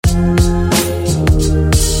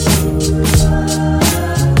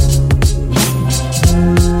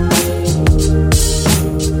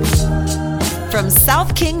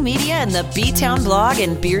the B-Town blog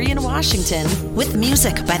in Burien, Washington, with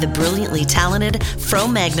music by the brilliantly talented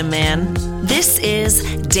Fro-Magnum Man. This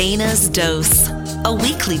is Dana's Dose, a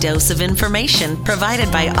weekly dose of information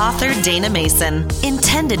provided by author Dana Mason,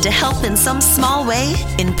 intended to help in some small way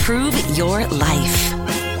improve your life.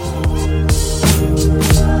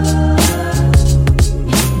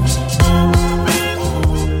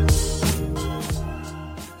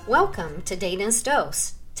 Welcome to Dana's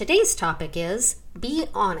Dose. Today's topic is be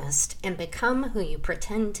honest and become who you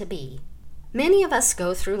pretend to be. Many of us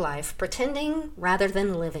go through life pretending rather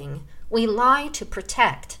than living. We lie to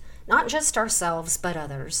protect, not just ourselves but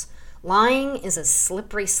others. Lying is a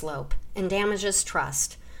slippery slope and damages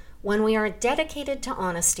trust. When we are dedicated to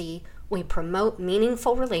honesty, we promote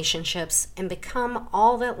meaningful relationships and become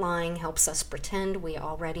all that lying helps us pretend we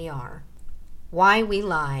already are. Why we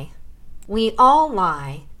lie. We all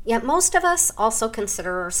lie. Yet most of us also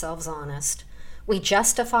consider ourselves honest. We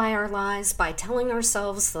justify our lies by telling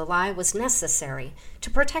ourselves the lie was necessary to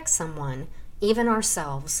protect someone, even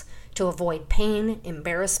ourselves, to avoid pain,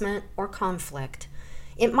 embarrassment, or conflict.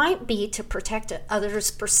 It might be to protect others'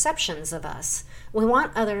 perceptions of us. We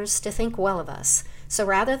want others to think well of us, so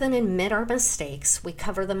rather than admit our mistakes, we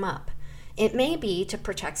cover them up. It may be to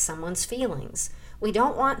protect someone's feelings. We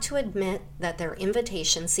don't want to admit that their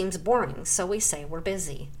invitation seems boring, so we say we're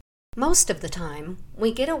busy. Most of the time,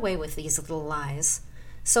 we get away with these little lies,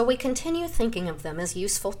 so we continue thinking of them as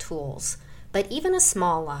useful tools. But even a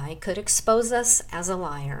small lie could expose us as a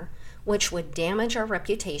liar, which would damage our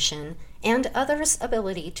reputation and others'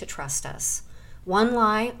 ability to trust us. One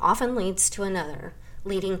lie often leads to another,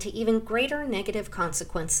 leading to even greater negative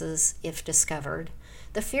consequences if discovered.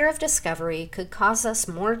 The fear of discovery could cause us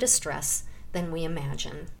more distress than we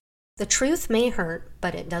imagine. The truth may hurt,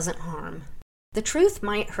 but it doesn't harm. The truth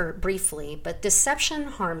might hurt briefly, but deception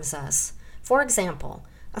harms us. For example,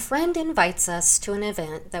 a friend invites us to an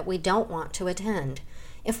event that we don't want to attend.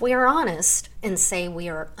 If we are honest and say we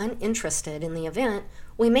are uninterested in the event,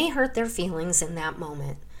 we may hurt their feelings in that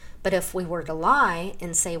moment. But if we were to lie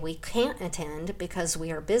and say we can't attend because we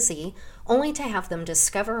are busy, only to have them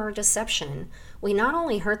discover our deception, we not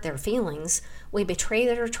only hurt their feelings, we betray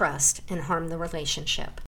their trust and harm the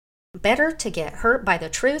relationship. Better to get hurt by the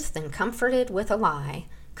truth than comforted with a lie.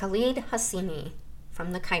 Khalid Hosseini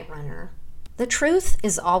from The Kite Runner. The truth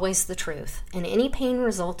is always the truth, and any pain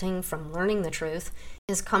resulting from learning the truth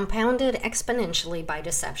is compounded exponentially by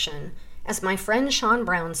deception. As my friend Sean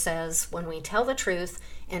Brown says, when we tell the truth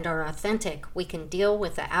and are authentic, we can deal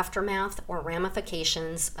with the aftermath or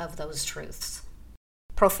ramifications of those truths.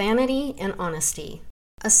 Profanity and honesty.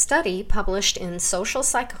 A study published in Social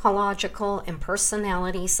Psychological and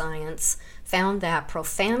Personality Science found that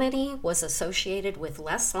profanity was associated with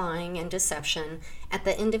less lying and deception at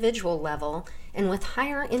the individual level and with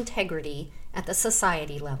higher integrity at the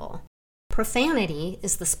society level. Profanity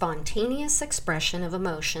is the spontaneous expression of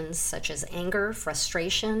emotions such as anger,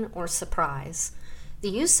 frustration, or surprise. The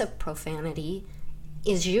use of profanity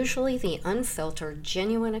is usually the unfiltered,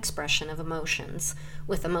 genuine expression of emotions,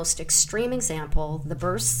 with the most extreme example, the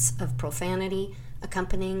bursts of profanity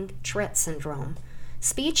accompanying Tourette syndrome.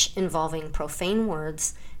 Speech involving profane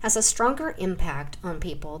words has a stronger impact on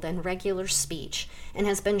people than regular speech and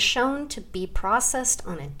has been shown to be processed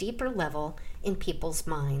on a deeper level in people's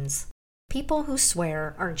minds. People who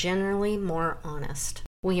swear are generally more honest.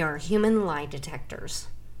 We are human lie detectors.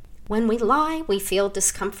 When we lie, we feel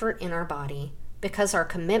discomfort in our body because our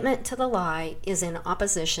commitment to the lie is in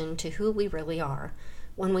opposition to who we really are.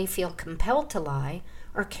 When we feel compelled to lie,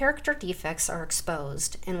 our character defects are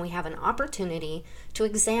exposed and we have an opportunity to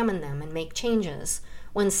examine them and make changes.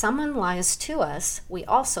 When someone lies to us, we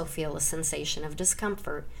also feel a sensation of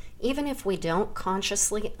discomfort, even if we don't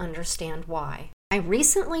consciously understand why. I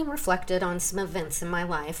recently reflected on some events in my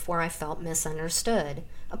life where I felt misunderstood.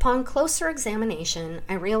 Upon closer examination,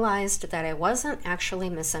 I realized that I wasn't actually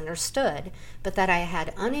misunderstood, but that I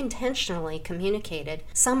had unintentionally communicated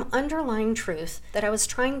some underlying truth that I was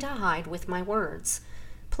trying to hide with my words.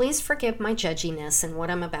 Please forgive my judginess in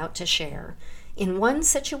what I'm about to share. In one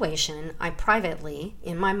situation, I privately,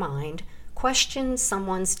 in my mind, questioned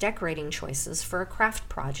someone's decorating choices for a craft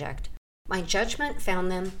project. My judgment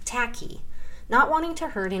found them tacky. Not wanting to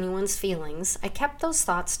hurt anyone's feelings, I kept those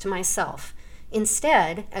thoughts to myself.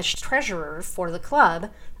 Instead, as treasurer for the club,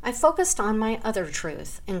 I focused on my other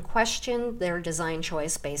truth and questioned their design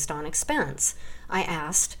choice based on expense. I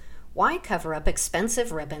asked, why cover up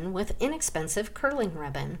expensive ribbon with inexpensive curling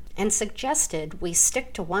ribbon? And suggested we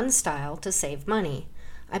stick to one style to save money.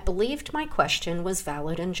 I believed my question was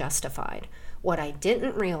valid and justified. What I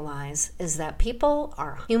didn't realize is that people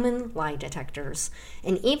are human lie detectors,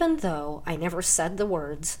 and even though I never said the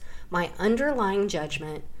words, my underlying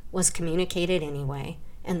judgment was communicated anyway,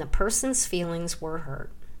 and the person's feelings were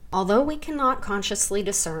hurt. Although we cannot consciously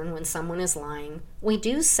discern when someone is lying, we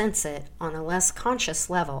do sense it on a less conscious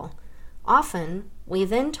level. Often, we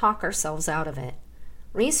then talk ourselves out of it.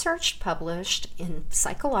 Research published in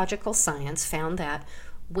Psychological Science found that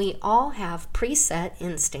we all have preset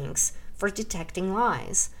instincts for detecting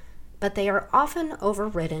lies, but they are often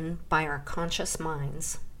overridden by our conscious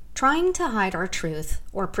minds. Trying to hide our truth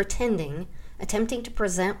or pretending, attempting to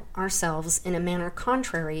present ourselves in a manner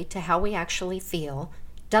contrary to how we actually feel,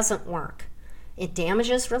 doesn't work. It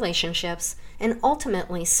damages relationships and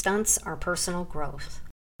ultimately stunts our personal growth.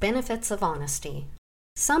 Benefits of honesty.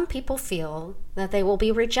 Some people feel that they will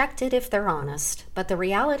be rejected if they're honest, but the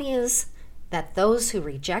reality is that those who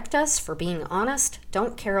reject us for being honest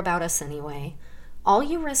don't care about us anyway. All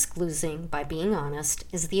you risk losing by being honest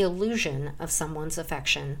is the illusion of someone's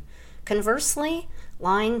affection. Conversely,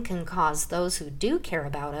 lying can cause those who do care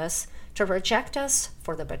about us to reject us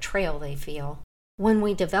for the betrayal they feel. When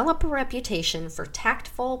we develop a reputation for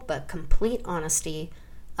tactful but complete honesty,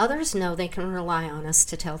 others know they can rely on us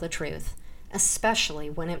to tell the truth, especially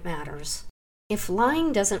when it matters. If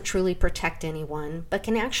lying doesn't truly protect anyone, but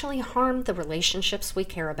can actually harm the relationships we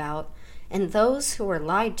care about, and those who are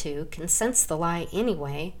lied to can sense the lie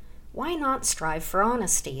anyway, why not strive for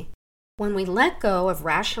honesty? When we let go of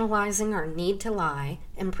rationalizing our need to lie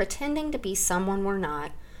and pretending to be someone we're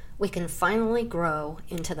not, we can finally grow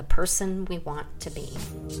into the person we want to be.